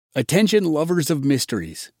Attention lovers of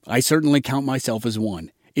mysteries. I certainly count myself as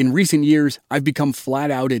one. In recent years, I've become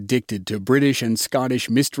flat out addicted to British and Scottish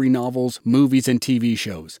mystery novels, movies, and TV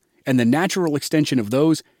shows. And the natural extension of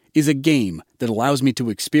those is a game that allows me to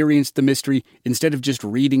experience the mystery instead of just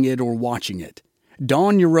reading it or watching it.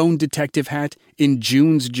 Don your own detective hat in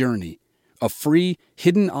June's Journey, a free,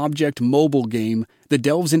 hidden object mobile game that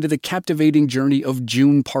delves into the captivating journey of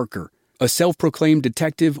June Parker, a self-proclaimed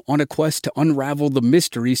detective on a quest to unravel the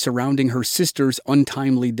mystery surrounding her sister's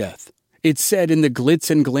untimely death. It's set in the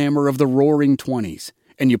glitz and glamour of the Roaring '20s,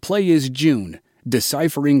 and you play as June,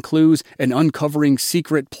 deciphering clues and uncovering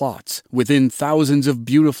secret plots within thousands of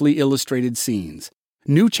beautifully illustrated scenes.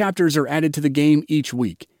 New chapters are added to the game each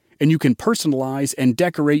week, and you can personalize and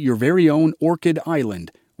decorate your very own Orchid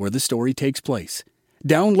Island, where the story takes place.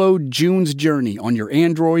 Download June's Journey on your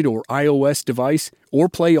Android or iOS device, or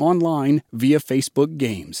play online via Facebook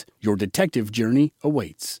Games. Your detective journey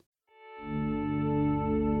awaits.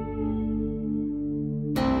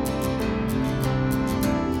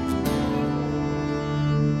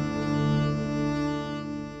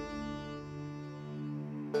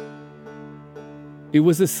 It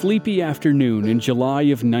was a sleepy afternoon in July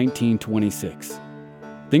of 1926.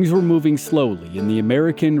 Things were moving slowly in the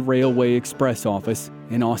American Railway Express office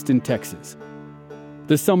in Austin, Texas.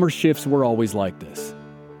 The summer shifts were always like this: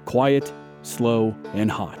 quiet, slow, and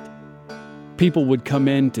hot. People would come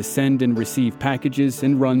in to send and receive packages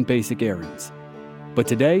and run basic errands. But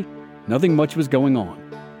today, nothing much was going on.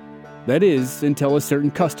 That is, until a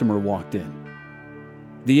certain customer walked in.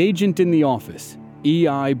 The agent in the office,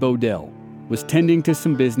 E.I. Bodell, was tending to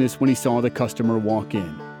some business when he saw the customer walk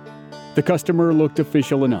in. The customer looked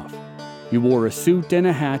official enough. He wore a suit and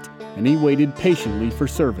a hat, and he waited patiently for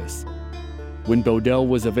service. When Bodell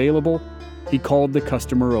was available, he called the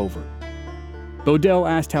customer over. Bodell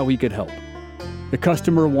asked how he could help. The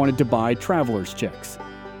customer wanted to buy traveler's checks.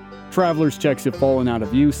 Traveler's checks have fallen out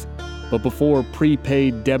of use, but before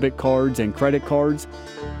prepaid debit cards and credit cards,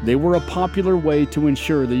 they were a popular way to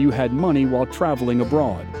ensure that you had money while traveling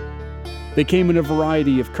abroad. They came in a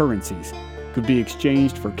variety of currencies, could be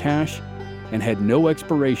exchanged for cash, and had no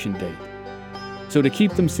expiration date. So to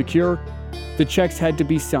keep them secure, the checks had to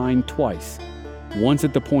be signed twice, once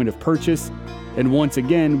at the point of purchase, and once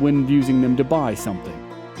again when using them to buy something.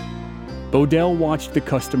 Bodell watched the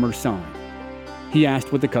customer sign. He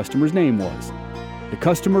asked what the customer's name was. The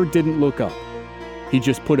customer didn't look up. He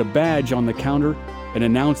just put a badge on the counter and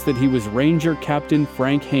announced that he was Ranger Captain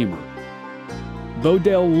Frank Hamer.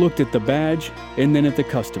 Bodell looked at the badge and then at the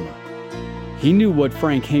customer. He knew what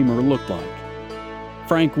Frank Hamer looked like.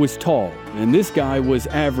 Frank was tall, and this guy was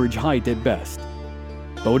average height at best.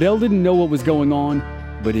 Bodell didn't know what was going on,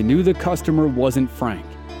 but he knew the customer wasn't Frank.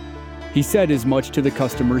 He said as much to the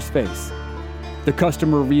customer's face. The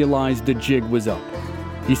customer realized the jig was up.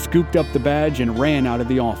 He scooped up the badge and ran out of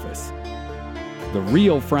the office. The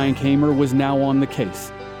real Frank Hamer was now on the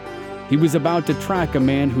case. He was about to track a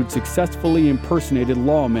man who'd successfully impersonated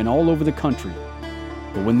lawmen all over the country.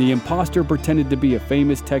 But when the imposter pretended to be a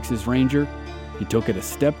famous Texas Ranger, he took it a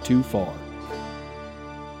step too far.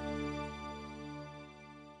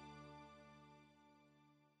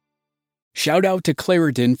 Shout out to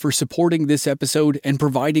Claritin for supporting this episode and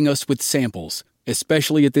providing us with samples,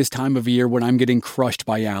 especially at this time of year when I'm getting crushed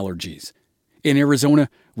by allergies. In Arizona,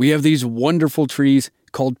 we have these wonderful trees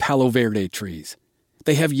called Palo Verde trees.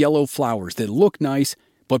 They have yellow flowers that look nice,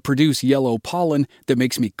 but produce yellow pollen that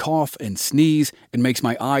makes me cough and sneeze and makes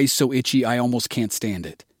my eyes so itchy I almost can't stand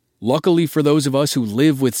it. Luckily for those of us who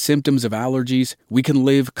live with symptoms of allergies, we can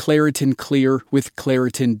live Claritin Clear with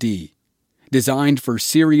Claritin D. Designed for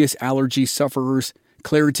serious allergy sufferers,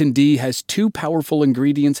 Claritin D has 2 powerful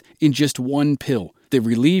ingredients in just one pill that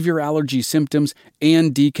relieve your allergy symptoms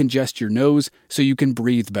and decongest your nose so you can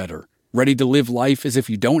breathe better. Ready to live life as if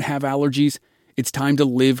you don't have allergies? It's time to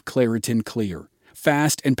live Claritin Clear.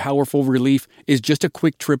 Fast and powerful relief is just a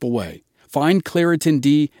quick trip away. Find Claritin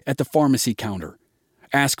D at the pharmacy counter.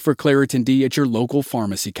 Ask for Claritin D at your local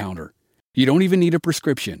pharmacy counter. You don't even need a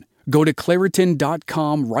prescription. Go to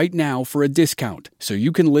Claritin.com right now for a discount so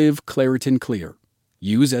you can live Claritin Clear.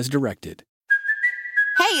 Use as directed.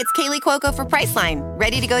 Hey, it's Kaylee Cuoco for Priceline.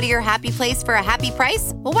 Ready to go to your happy place for a happy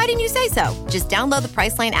price? Well, why didn't you say so? Just download the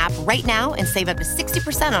Priceline app right now and save up to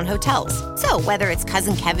 60% on hotels. So whether it's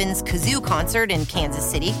Cousin Kevin's Kazoo Concert in Kansas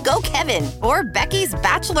City, go Kevin, or Becky's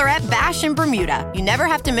Bachelorette Bash in Bermuda, you never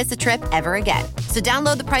have to miss a trip ever again. So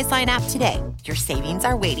download the Priceline app today. Your savings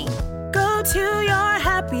are waiting. Go to your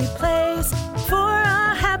happy place for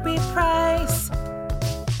a happy price.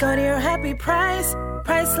 Go to your happy price,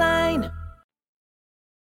 Priceline.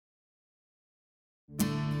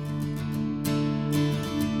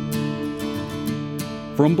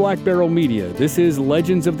 From Black Barrel Media, this is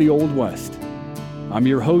Legends of the Old West. I'm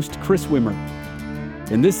your host, Chris Wimmer.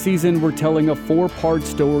 In this season, we're telling a 4-part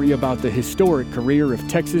story about the historic career of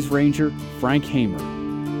Texas Ranger Frank Hamer.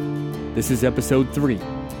 This is Episode 3,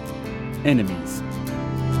 Enemies.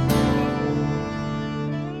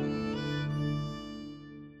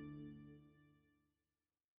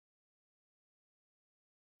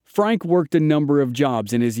 Frank worked a number of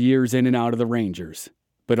jobs in his years in and out of the Rangers,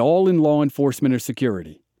 but all in law enforcement or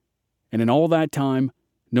security. And in all that time,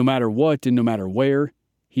 no matter what and no matter where,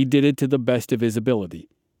 he did it to the best of his ability.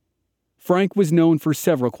 Frank was known for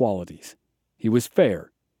several qualities. He was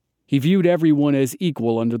fair. He viewed everyone as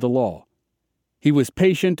equal under the law. He was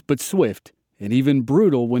patient but swift, and even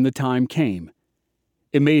brutal when the time came.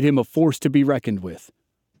 It made him a force to be reckoned with,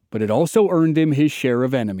 but it also earned him his share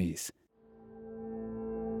of enemies.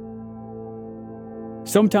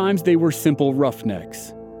 Sometimes they were simple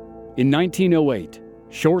roughnecks. In 1908,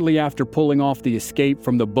 shortly after pulling off the escape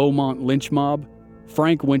from the Beaumont lynch mob,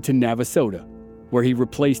 Frank went to Navasota, where he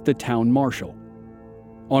replaced the town marshal.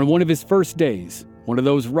 On one of his first days, one of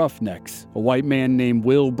those roughnecks, a white man named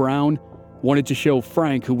Will Brown, wanted to show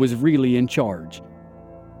Frank who was really in charge.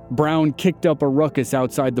 Brown kicked up a ruckus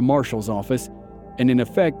outside the marshal's office and in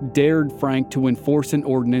effect dared Frank to enforce an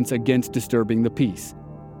ordinance against disturbing the peace.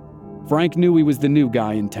 Frank knew he was the new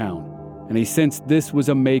guy in town, and he sensed this was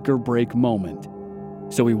a make-or-break moment.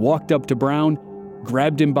 So he walked up to Brown,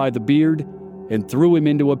 grabbed him by the beard, and threw him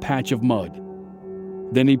into a patch of mud.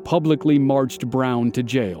 Then he publicly marched Brown to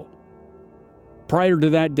jail. Prior to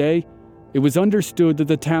that day, it was understood that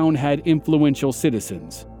the town had influential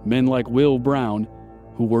citizens, men like Will Brown,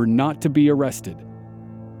 who were not to be arrested.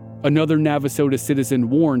 Another Navasota citizen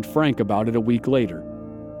warned Frank about it a week later.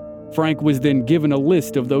 Frank was then given a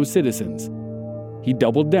list of those citizens. He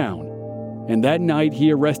doubled down, and that night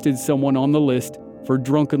he arrested someone on the list for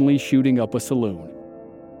drunkenly shooting up a saloon.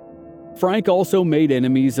 Frank also made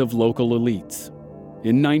enemies of local elites.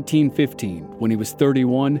 In 1915, when he was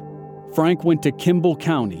 31, Frank went to Kimball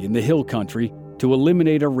County in the Hill Country to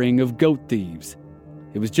eliminate a ring of goat thieves.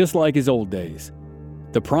 It was just like his old days.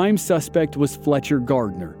 The prime suspect was Fletcher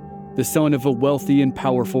Gardner, the son of a wealthy and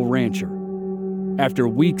powerful rancher. After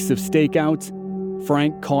weeks of stakeouts,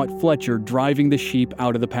 Frank caught Fletcher driving the sheep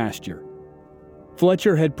out of the pasture.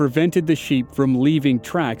 Fletcher had prevented the sheep from leaving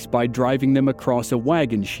tracks by driving them across a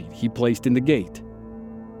wagon sheet he placed in the gate.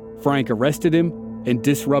 Frank arrested him and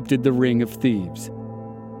disrupted the ring of thieves.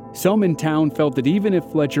 Some in town felt that even if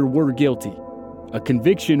Fletcher were guilty, a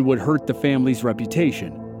conviction would hurt the family's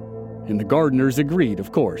reputation. And the Gardners agreed,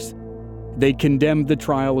 of course. They condemned the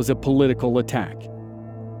trial as a political attack.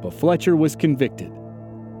 But Fletcher was convicted.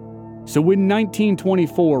 So when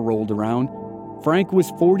 1924 rolled around, Frank was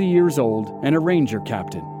 40 years old and a ranger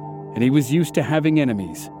captain, and he was used to having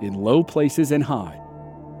enemies in low places and high.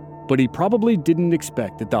 But he probably didn't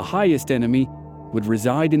expect that the highest enemy would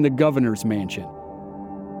reside in the governor's mansion.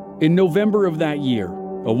 In November of that year,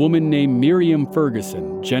 a woman named Miriam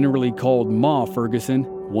Ferguson, generally called Ma Ferguson,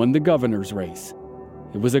 won the governor's race.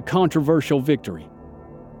 It was a controversial victory.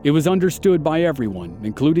 It was understood by everyone,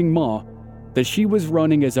 including Ma, that she was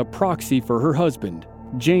running as a proxy for her husband,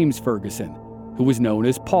 James Ferguson, who was known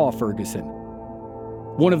as Pa Ferguson.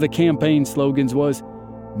 One of the campaign slogans was,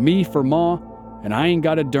 "Me for Ma, and I ain't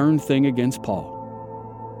got a darn thing against Pa."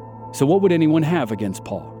 So what would anyone have against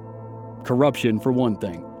Pa? Corruption, for one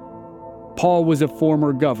thing. Pa was a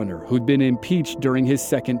former governor who'd been impeached during his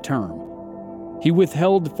second term. He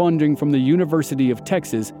withheld funding from the University of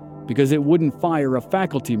Texas because it wouldn't fire a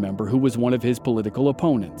faculty member who was one of his political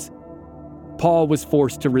opponents. Pa was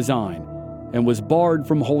forced to resign and was barred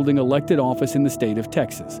from holding elected office in the state of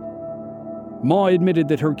Texas. Ma admitted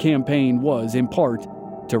that her campaign was, in part,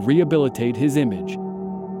 to rehabilitate his image.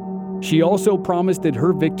 She also promised that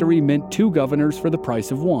her victory meant 2 governors for the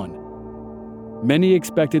price of 1. Many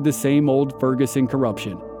expected the same old Ferguson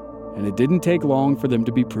corruption, and it didn't take long for them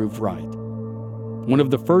to be proved right. One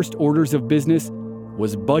of the first orders of business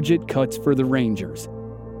was budget cuts for the Rangers.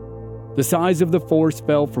 The size of the force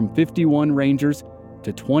fell from 51 Rangers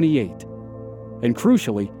to 28. And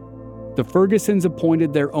crucially, the Fergusons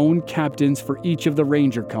appointed their own captains for each of the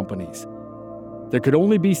Ranger companies. There could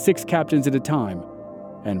only be 6 captains at a time,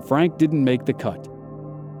 and Frank didn't make the cut.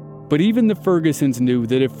 But even the Fergusons knew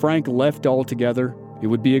that if Frank left altogether, it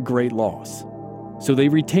would be a great loss. So they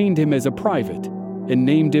retained him as a private and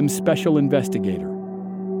named him Special Investigator.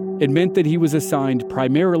 It meant that he was assigned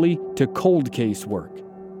primarily to cold case work.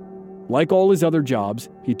 Like all his other jobs,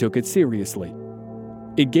 he took it seriously.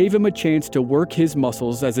 It gave him a chance to work his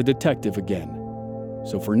muscles as a detective again.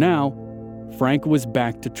 So for now, Frank was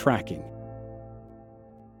back to tracking.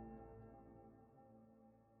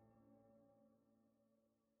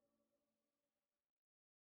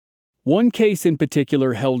 One case in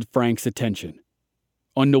particular held Frank's attention.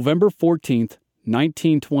 On November 14,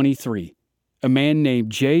 1923, a man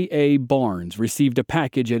named J.A. Barnes received a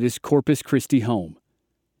package at his Corpus Christi home.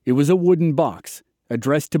 It was a wooden box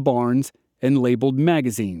addressed to Barnes and labeled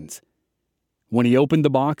magazines. When he opened the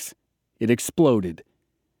box, it exploded.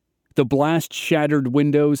 The blast shattered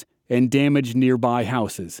windows and damaged nearby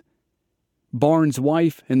houses. Barnes'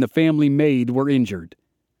 wife and the family maid were injured.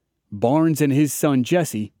 Barnes and his son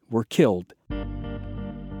Jesse were killed.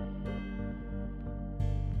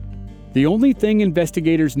 The only thing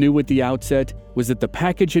investigators knew at the outset was that the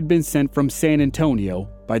package had been sent from San Antonio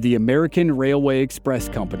by the American Railway Express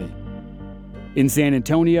Company. In San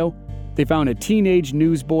Antonio, they found a teenage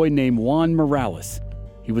newsboy named Juan Morales.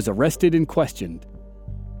 He was arrested and questioned.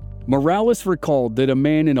 Morales recalled that a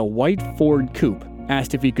man in a white Ford coupe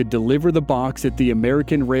asked if he could deliver the box at the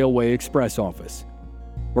American Railway Express office.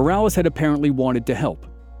 Morales had apparently wanted to help.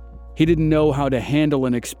 He didn't know how to handle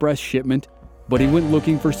an express shipment, but he went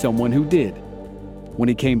looking for someone who did. When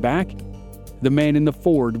he came back, the man in the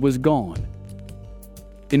Ford was gone.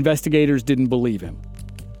 Investigators didn't believe him.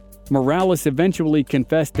 Morales eventually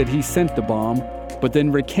confessed that he sent the bomb, but then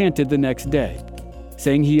recanted the next day,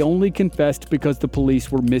 saying he only confessed because the police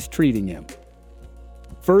were mistreating him.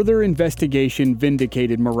 Further investigation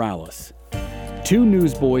vindicated Morales. 2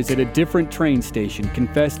 newsboys at a different train station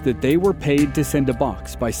confessed that they were paid to send a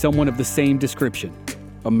box by someone of the same description,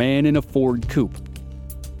 a man in a Ford coupe.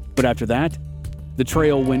 But after that, the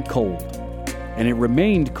trail went cold, and it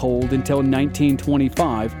remained cold until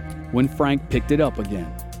 1925 when Frank picked it up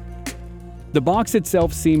again. The box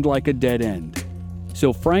itself seemed like a dead end,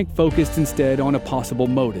 so Frank focused instead on a possible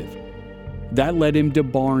motive. That led him to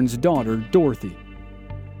Barnes' daughter, Dorothy.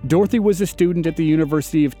 Dorothy was a student at the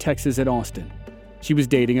University of Texas at Austin. She was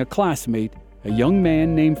dating a classmate, a young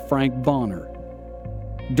man named Frank Bonner.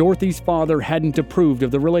 Dorothy's father hadn't approved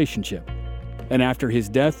of the relationship, and after his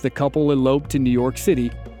death, the couple eloped to New York City,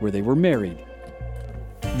 where they were married.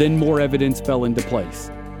 Then more evidence fell into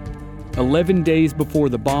place. 11 days before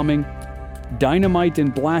the bombing, dynamite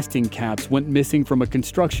and blasting caps went missing from a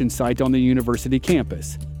construction site on the university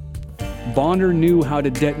campus. Bonner knew how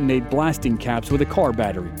to detonate blasting caps with a car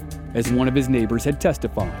battery, as one of his neighbors had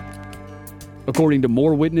testified. According to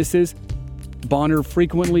more witnesses, Bonner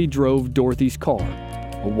frequently drove Dorothy's car,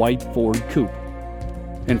 a white Ford coupe.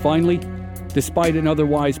 And finally, despite an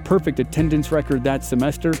otherwise perfect attendance record that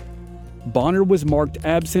semester, Bonner was marked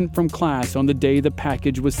absent from class on the day the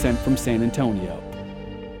package was sent from San Antonio.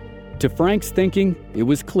 To Frank's thinking, it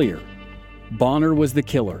was clear. Bonner was the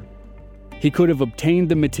killer. He could have obtained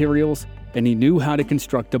the materials, and he knew how to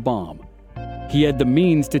construct a bomb. He had the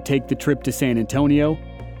means to take the trip to San Antonio,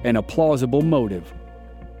 and a plausible motive.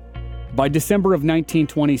 By December of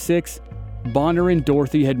 1926, Bonner and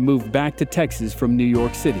Dorothy had moved back to Texas from New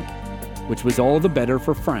York City, which was all the better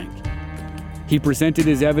for Frank. He presented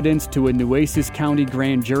his evidence to a Nueces County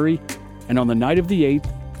grand jury, and on the night of the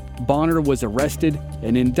 8th, Bonner was arrested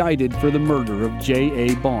and indicted for the murder of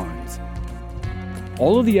J.A. Barnes.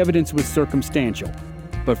 All of the evidence was circumstantial,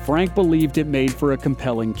 but Frank believed it made for a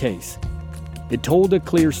compelling case. It told a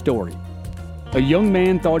clear story. A young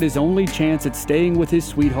man thought his only chance at staying with his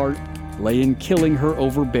sweetheart lay in killing her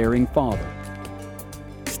overbearing father.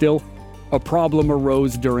 Still, a problem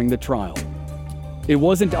arose during the trial. It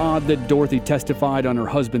wasn't odd that Dorothy testified on her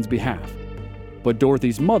husband's behalf, but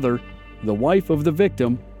Dorothy's mother, the wife of the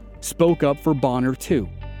victim, spoke up for Bonner too.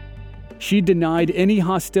 She denied any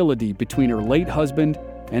hostility between her late husband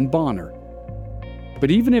and Bonner.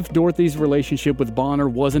 But even if Dorothy's relationship with Bonner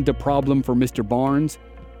wasn't a problem for Mr. Barnes,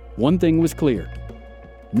 one thing was clear.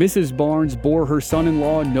 Mrs. Barnes bore her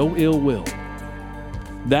son-in-law no ill will.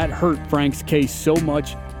 That hurt Frank's case so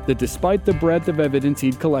much that despite the breadth of evidence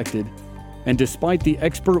he'd collected, and despite the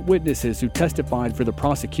expert witnesses who testified for the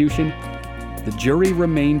prosecution, the jury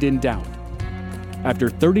remained in doubt. After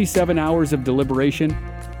 37 hours of deliberation,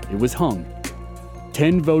 it was hung.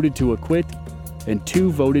 10 voted to acquit, and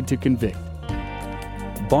 2 voted to convict.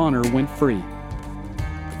 Bonner went free.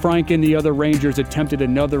 Frank and the other Rangers attempted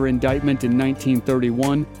another indictment in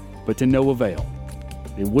 1931, but to no avail.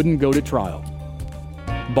 It wouldn't go to trial.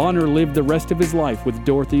 Bonner lived the rest of his life with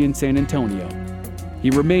Dorothy in San Antonio. He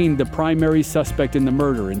remained the primary suspect in the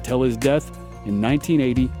murder until his death in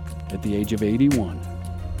 1980 at the age of 81.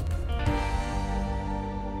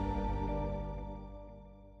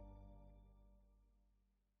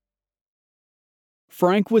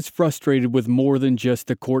 Frank was frustrated with more than just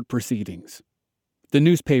the court proceedings. The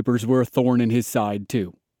newspapers were a thorn in his side,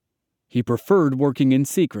 too. He preferred working in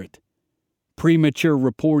secret. Premature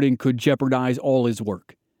reporting could jeopardize all his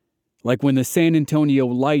work. like when the San Antonio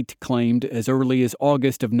Light claimed as early as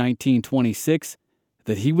August of 1926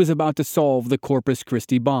 that he was about to solve the Corpus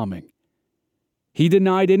Christi bombing. He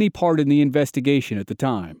denied any part in the investigation at the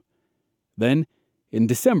time. Then, in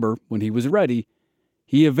December, when he was ready,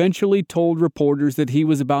 he eventually told reporters that he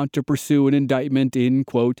was about to pursue an indictment in,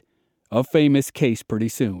 quote, a famous case pretty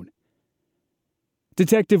soon.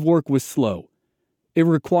 Detective work was slow. It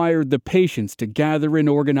required the patience to gather and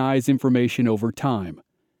organize information over time.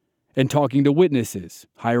 And talking to witnesses,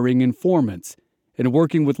 hiring informants, and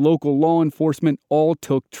working with local law enforcement all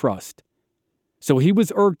took trust. So he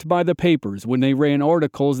was irked by the papers when they ran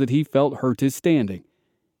articles that he felt hurt his standing,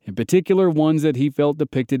 in particular ones that he felt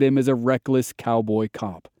depicted him as a reckless cowboy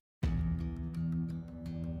cop.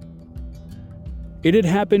 It had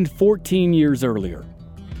happened 14 years earlier.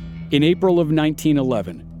 In April of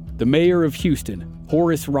 1911, the mayor of Houston,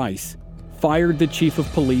 Horace Rice, fired the chief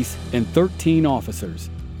of police and 13 officers.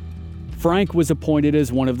 Frank was appointed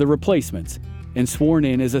as one of the replacements and sworn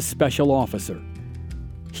in as a special officer.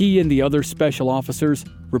 He and the other special officers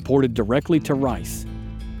reported directly to Rice.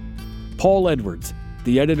 Paul Edwards,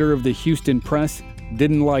 the editor of the Houston Press,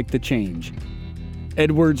 didn't like the change.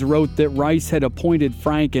 Edwards wrote that Rice had appointed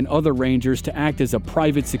Frank and other Rangers to act as a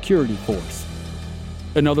private security force.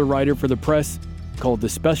 Another writer for the Press called the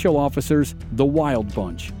special officers the Wild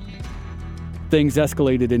Bunch. Things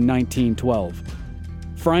escalated in 1912.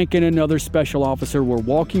 Frank and another special officer were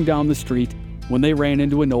walking down the street when they ran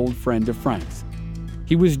into an old friend of Frank's.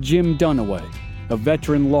 He was Jim Dunaway, a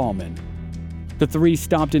veteran lawman. The three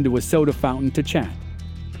stopped into a soda fountain to chat.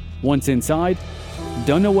 Once inside,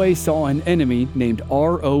 Dunaway saw an enemy named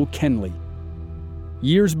R.O. Kenley.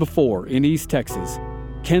 Years before, in East Texas,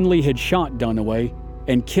 Kenley had shot Dunaway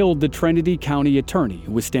and killed the Trinity County attorney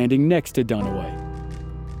who was standing next to Dunaway.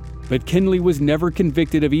 But Kenley was never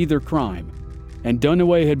convicted of either crime, and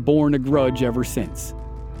Dunaway had borne a grudge ever since.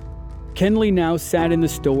 Kenley now sat in the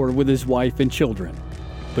store with his wife and children,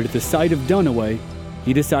 but at the sight of Dunaway,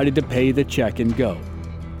 he decided to pay the check and go.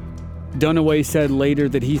 Dunaway said later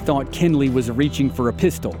that he thought Kenley was reaching for a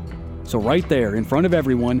pistol, so right there, in front of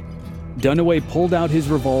everyone, Dunaway pulled out his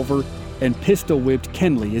revolver and pistol-whipped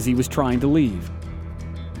Kenley as he was trying to leave.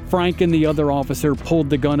 Frank and the other officer pulled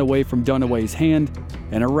the gun away from Dunaway's hand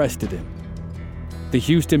and arrested him. The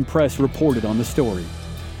Houston Press reported on the story.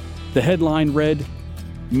 The headline read,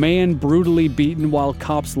 "Man brutally beaten while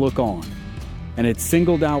cops look on," and it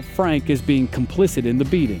singled out Frank as being complicit in the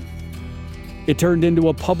beating. It turned into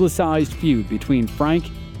a publicized feud between Frank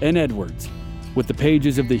and Edwards, with the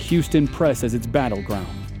pages of the Houston Press as its battleground.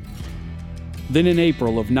 Then in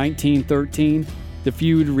April of 1913, the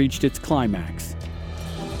feud reached its climax.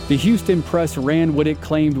 The Houston Press ran what it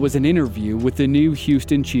claimed was an interview with the new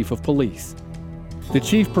Houston chief of police. The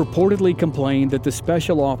chief purportedly complained that the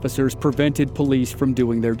special officers prevented police from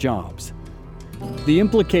doing their jobs. The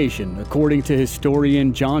implication, according to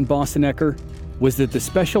historian John Bossenecker, was that the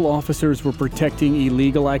special officers were protecting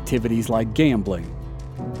illegal activities like gambling.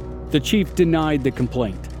 The chief denied the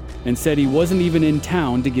complaint and said he wasn't even in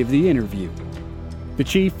town to give the interview. The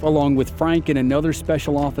chief, along with Frank and another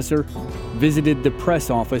special officer, visited the press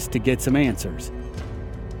office to get some answers.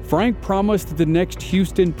 Frank promised that the next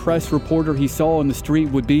Houston Press reporter he saw on the street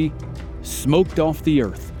would be smoked off the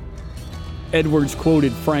earth. Edwards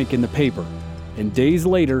quoted Frank in the paper, and days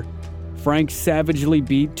later, Frank savagely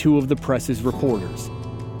beat two of the press's reporters.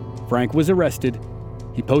 Frank was arrested,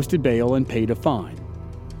 he posted bail and paid a fine.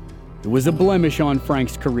 It was a blemish on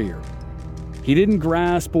Frank's career. He didn't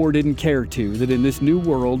grasp or didn't care to that in this new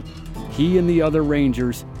world, he and the other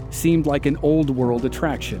Rangers seemed like an old world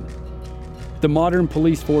attraction. The modern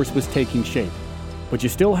police force was taking shape, but you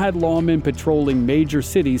still had lawmen patrolling major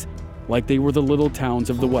cities like they were the little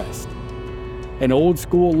towns of the West. An old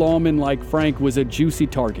school lawman like Frank was a juicy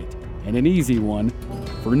target, and an easy one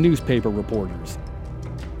for newspaper reporters.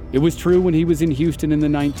 It was true when he was in Houston in the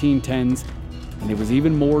 1910s, and it was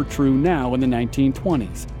even more true now in the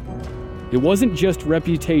 1920s. It wasn't just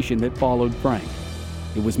reputation that followed Frank.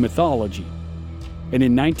 It was mythology. And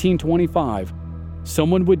in 1925,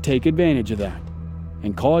 someone would take advantage of that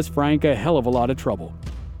and cause Frank a hell of a lot of trouble.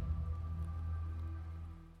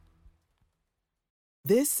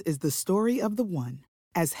 This is the story of the one.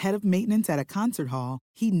 As head of maintenance at a concert hall,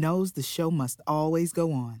 he knows the show must always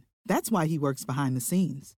go on. That's why he works behind the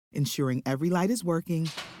scenes, ensuring every light is working,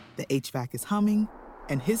 the HVAC is humming,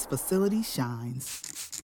 and his facility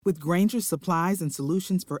shines. With Grainger's supplies and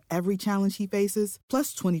solutions for every challenge he faces,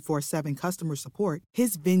 plus 24/7 customer support,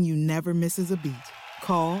 his venue never misses a beat.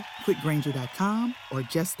 Call quickgrainger.com or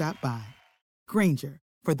just stop by. Grainger,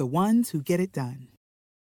 for the ones who get it done.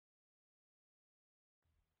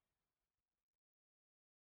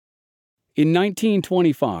 In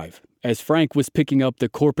 1925, as Frank was picking up the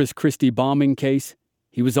Corpus Christi bombing case,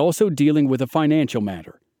 he was also dealing with a financial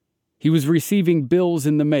matter. He was receiving bills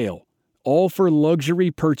in the mail, all for luxury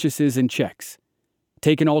purchases and checks.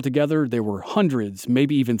 Taken all together, there were hundreds,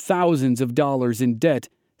 maybe even thousands of dollars in debt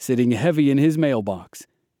sitting heavy in his mailbox.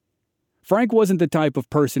 Frank wasn't the type of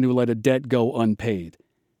person who let a debt go unpaid,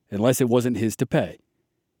 unless it wasn't his to pay.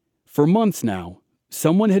 For months now,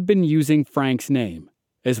 someone had been using Frank's name,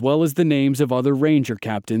 as well as the names of other ranger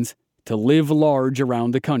captains, to live large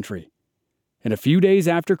around the country. And a few days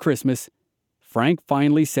after Christmas, Frank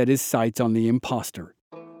finally set his sights on the imposter.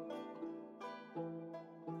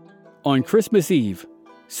 On Christmas Eve,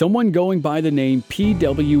 someone going by the name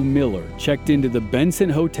P.W. Miller checked into the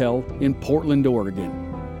Benson Hotel in Portland, Oregon.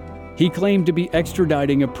 He claimed to be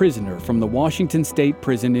extraditing a prisoner from the Washington State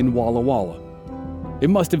Prison in Walla Walla.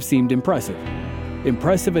 It must have seemed impressive.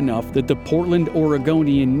 Impressive enough that the Portland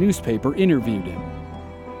Oregonian newspaper interviewed him.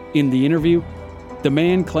 In the interview, the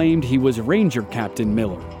man claimed he was Ranger Captain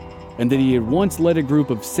Miller, and that he had once led a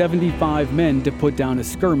group of 75 men to put down a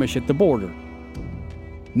skirmish at the border.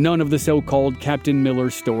 None of the so-called Captain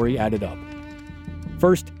Miller's story added up.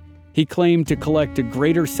 First, he claimed to collect a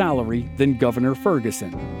greater salary than Governor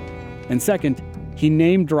Ferguson. And second, he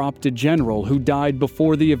name-dropped a general who died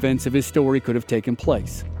before the events of his story could have taken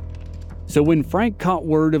place. So when Frank caught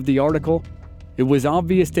word of the article, it was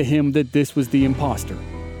obvious to him that this was the imposter.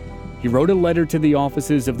 He wrote a letter to the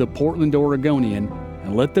offices of the Portland Oregonian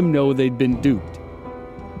and let them know they'd been duped.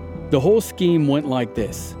 The whole scheme went like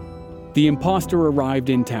this. The imposter arrived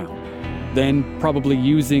in town. Then, probably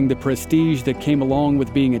using the prestige that came along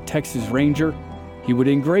with being a Texas Ranger, he would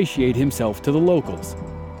ingratiate himself to the locals.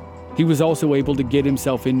 He was also able to get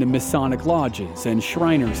himself into Masonic lodges and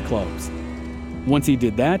Shriners clubs. Once he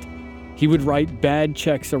did that, he would write bad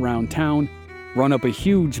checks around town, run up a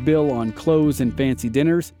huge bill on clothes and fancy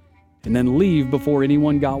dinners, and then leave before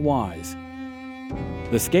anyone got wise.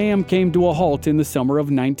 The scam came to a halt in the summer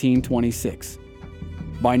of 1926.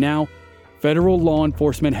 By now, federal law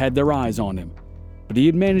enforcement had their eyes on him, but he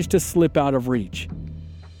had managed to slip out of reach.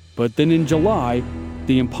 But then in July,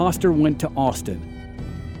 the imposter went to Austin.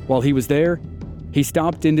 While he was there, he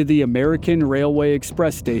stopped into the American Railway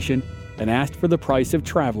Express station and asked for the price of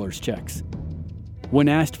traveler's checks. When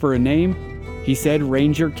asked for a name, he said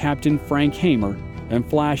Ranger Captain Frank HAMER and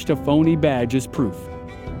flashed a phony badge as proof.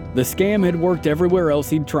 The scam had worked everywhere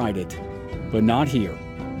else he'd tried it, but not here.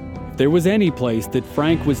 If there was any place that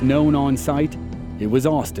Frank was known on sight, it was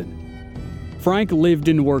Austin. Frank lived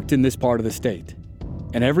and worked in this part of the state,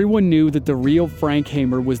 and everyone knew that the real Frank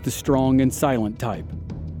HAMER was the strong and silent type.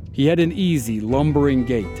 He had an easy, lumbering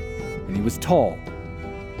gait, and he was tall.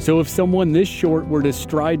 So if someone this short were to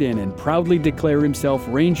stride in and proudly declare himself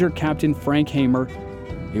Ranger Captain Frank HAMER,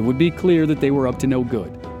 it would be clear that they were up to no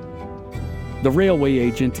good. The railway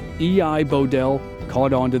agent, E.I. Bodell,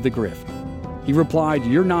 caught on to the grift. He replied,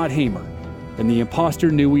 "You're not HAMER," and the imposter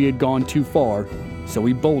knew he had gone too far, so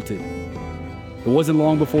he bolted. It wasn't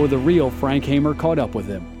long before the real Frank HAMER caught up with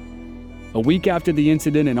him. A week after the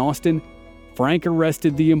incident in Austin, Frank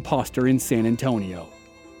arrested the imposter in San Antonio.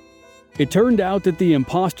 It turned out that the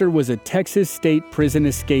imposter was a Texas State Prison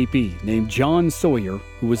escapee named John Sawyer,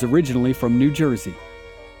 who was originally from New Jersey.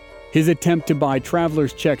 His attempt to buy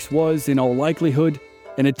traveler's checks was, in all likelihood,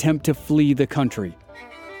 an attempt to flee the country.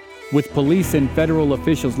 With police and federal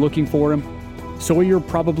officials looking for him, Sawyer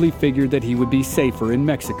probably figured that he would be safer in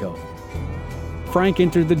Mexico. Frank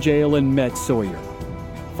entered the jail and met Sawyer.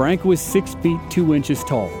 Frank was 6 feet 2 inches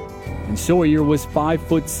tall, and Sawyer was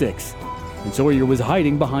 5'6", and Sawyer was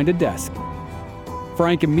hiding behind a desk.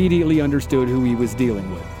 Frank immediately understood who he was dealing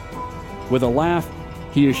with. With a laugh,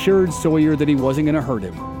 he assured Sawyer that he wasn't going to hurt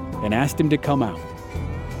him, and asked him to come out.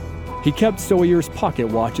 He kept Sawyer's pocket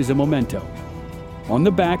watch as a memento. On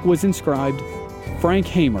the back was inscribed, "Frank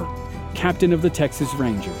HAMER, Captain of the Texas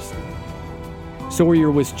Rangers." Sawyer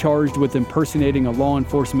was charged with impersonating a law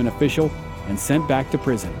enforcement official and sent back to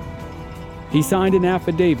prison. He signed an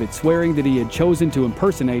affidavit swearing that he had chosen to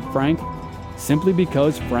impersonate Frank simply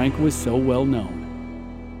because Frank was so well known.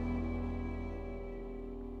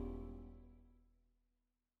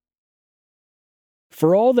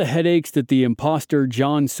 For all the headaches that the imposter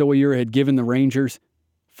John Sawyer had given the Rangers,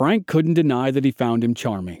 Frank couldn't deny that he found him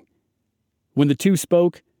charming. When the two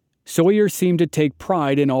spoke, Sawyer seemed to take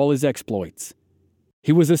pride in all his exploits.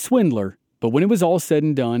 He was a swindler, but when it was all said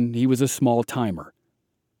and done, he was a small-timer.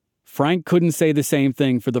 Frank couldn't say the same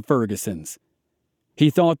thing for the Fergusons. He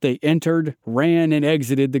thought they entered, ran, and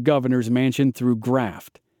exited the governor's mansion through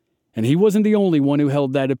graft, and he wasn't the only one who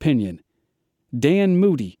held that opinion. Dan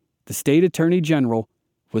Moody, the state attorney general,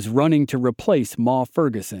 was running to replace Ma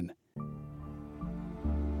Ferguson.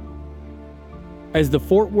 As the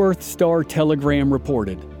Fort Worth Star-Telegram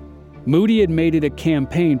reported, Moody had made it a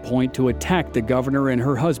campaign point to attack the governor and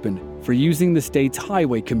her husband for using the state's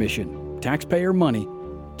highway commission, taxpayer money,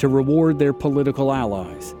 to reward their political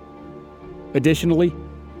allies. Additionally,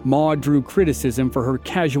 Ma drew criticism for her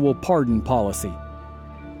casual pardon policy.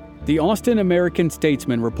 The Austin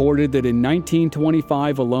American-Statesman reported that in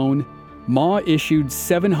 1925 alone, Ma issued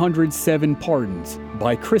 707 pardons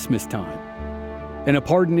by Christmas time. And a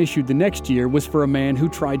pardon issued the next year was for a man who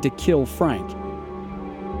tried to kill Frank.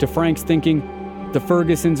 To Frank's thinking, the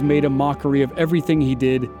Fergusons made a mockery of everything he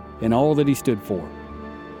did and all that he stood for.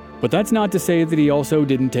 But that's not to say that he also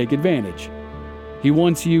didn't take advantage. He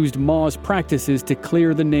once used Ma's practices to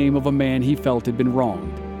clear the name of a man he felt had been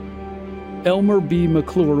wronged. Elmer B.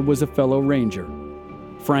 McClure was a fellow Ranger.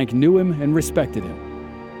 Frank knew him and respected him.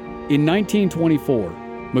 In 1924,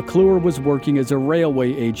 McClure was working as a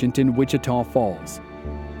railway agent in Wichita Falls.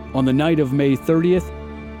 On the night of May 30th,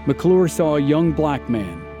 McClure saw a young black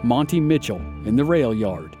man, Monty Mitchell, in the rail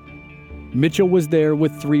yard. Mitchell was there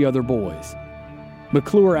with 3 other boys.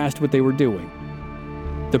 McClure asked what they were doing.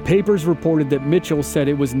 The papers reported that Mitchell said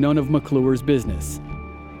it was none of McClure's business.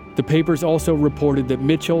 The papers also reported that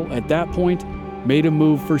Mitchell, at that point, made a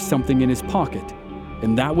move for something in his pocket,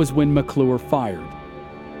 and that was when McClure fired.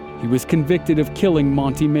 He was convicted of killing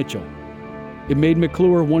Monty Mitchell. It made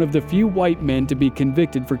McClure one of the few white men to be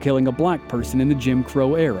convicted for killing a black person in the Jim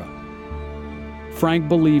Crow era. Frank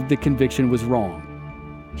believed the conviction was wrong.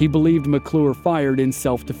 He believed McClure fired in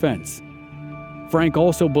self-defense. Frank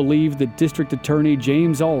also believed that District Attorney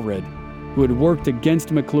James Allred, who had worked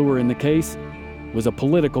against McClure in the case, was a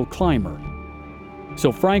political climber.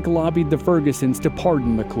 So Frank lobbied the Fergusons to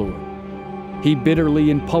pardon McClure. He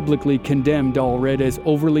bitterly and publicly condemned Allred as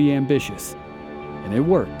overly ambitious, and it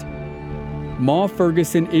worked. Ma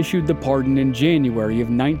Ferguson issued the pardon in January of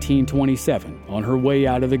 1927 on her way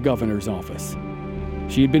out of the governor's office.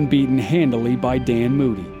 She had been beaten handily by Dan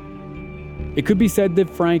Moody. It could be said that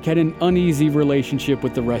Frank had an uneasy relationship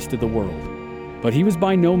with the rest of the world, but he was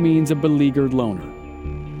by no means a beleaguered loner.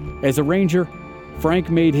 As a Ranger,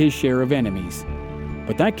 Frank made his share of enemies,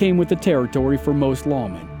 but that came with the territory for most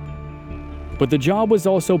lawmen. But the job was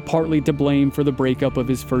also partly to blame for the breakup of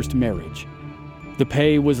his first marriage. The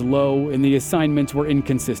pay was low and the assignments were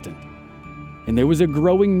inconsistent. And there was a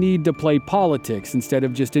growing need to play politics instead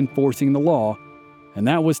of just enforcing the law, and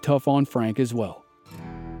that was tough on Frank as well.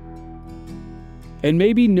 And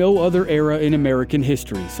maybe no other era in American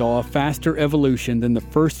history saw a faster evolution than the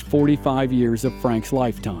first 45 years of Frank's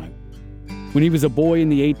lifetime. When he was a boy in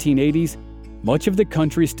the 1880s, much of the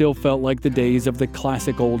country still felt like the days of the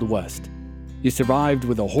classic Old West. You survived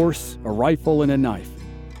with a horse, a rifle, and a knife.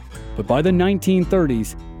 But by the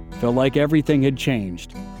 1930s, it felt like everything had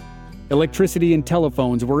changed. Electricity and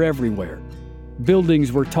telephones were everywhere.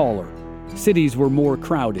 Buildings were taller, cities were more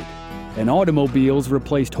crowded, and automobiles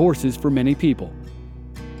replaced horses for many people.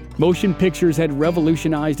 Motion pictures had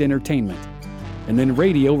revolutionized entertainment, and then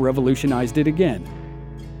radio revolutionized it again.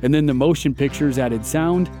 And then the motion pictures added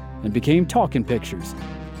sound and became talking pictures,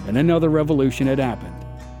 and another revolution had happened.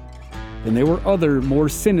 And there were other, more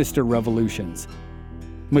sinister revolutions.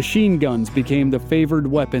 Machine guns became the favored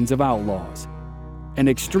weapons of outlaws, and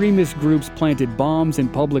extremist groups planted bombs in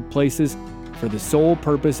public places for the sole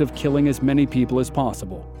purpose of killing as many people as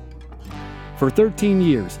possible. For 13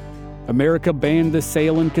 years, America banned the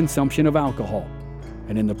sale and consumption of alcohol,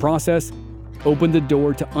 and in the process, opened the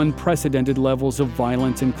door to unprecedented levels of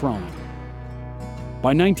violence and crime.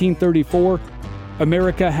 By 1934,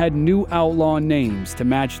 America had new outlaw names to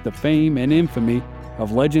match the fame and infamy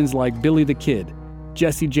of legends like Billy the Kid,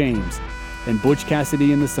 Jesse James, and Butch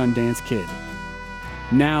Cassidy and the Sundance Kid.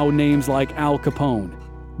 Now names like Al Capone,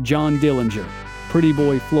 John Dillinger, Pretty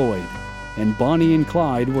Boy Floyd, and Bonnie and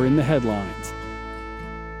Clyde were in the headlines.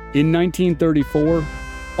 In 1934,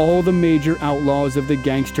 all the major outlaws of the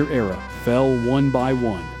gangster era fell one by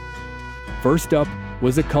one. First up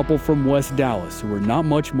was a couple from West Dallas who were not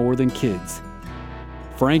much more than kids.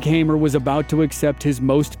 Frank HAMER was about to accept his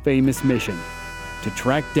most famous mission, to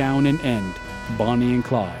track down and end Bonnie and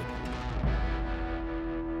Clyde.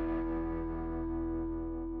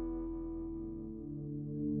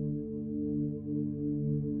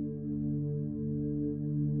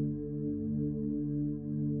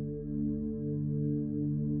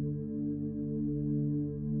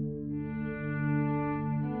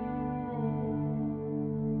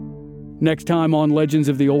 Next time on Legends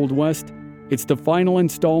of the Old West, it's the final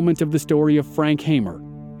installment of the story of Frank HAMER,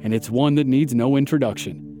 and it's one that needs no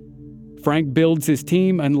introduction. Frank builds his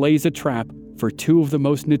team and lays a trap for two of the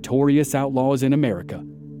most notorious outlaws in America.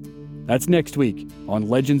 That's next week on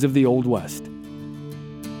Legends of the Old West.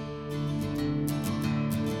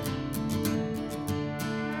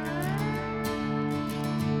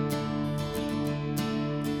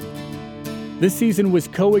 This season was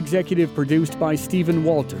co-executive produced by Stephen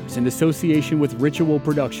Walters in association with Ritual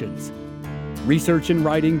Productions. Research and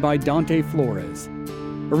writing by Dante Flores.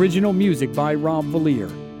 Original music by Rob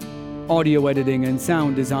Valier. Audio editing and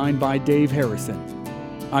sound design by Dave Harrison.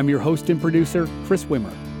 I'm your host and producer, Chris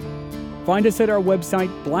Wimmer. Find us at our website,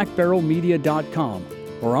 blackbarrelmedia.com,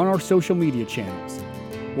 or on our social media channels.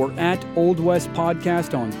 We're at Old West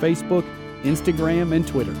Podcast on Facebook, Instagram, and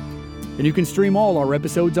Twitter. And you can stream all our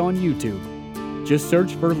episodes on YouTube. Just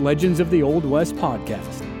search for Legends of the Old West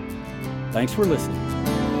Podcast. Thanks for listening.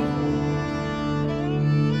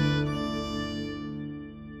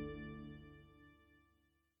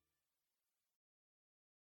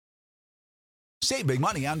 Save big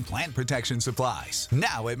money on plant protection supplies.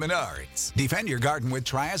 Now at Menards. Defend your garden with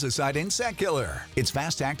Triazicide Insect Killer. Its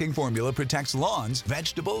fast-acting formula protects lawns,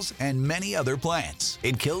 vegetables, and many other plants.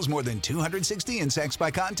 It kills more than 260 insects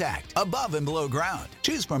by contact, above and below ground.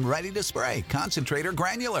 Choose from ready to spray, concentrate, or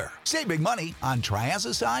granular. Save big money on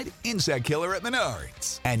Triazicide Insect Killer at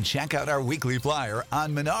Menards. And check out our weekly flyer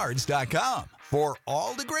on menards.com for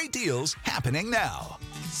all the great deals happening now.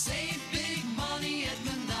 Save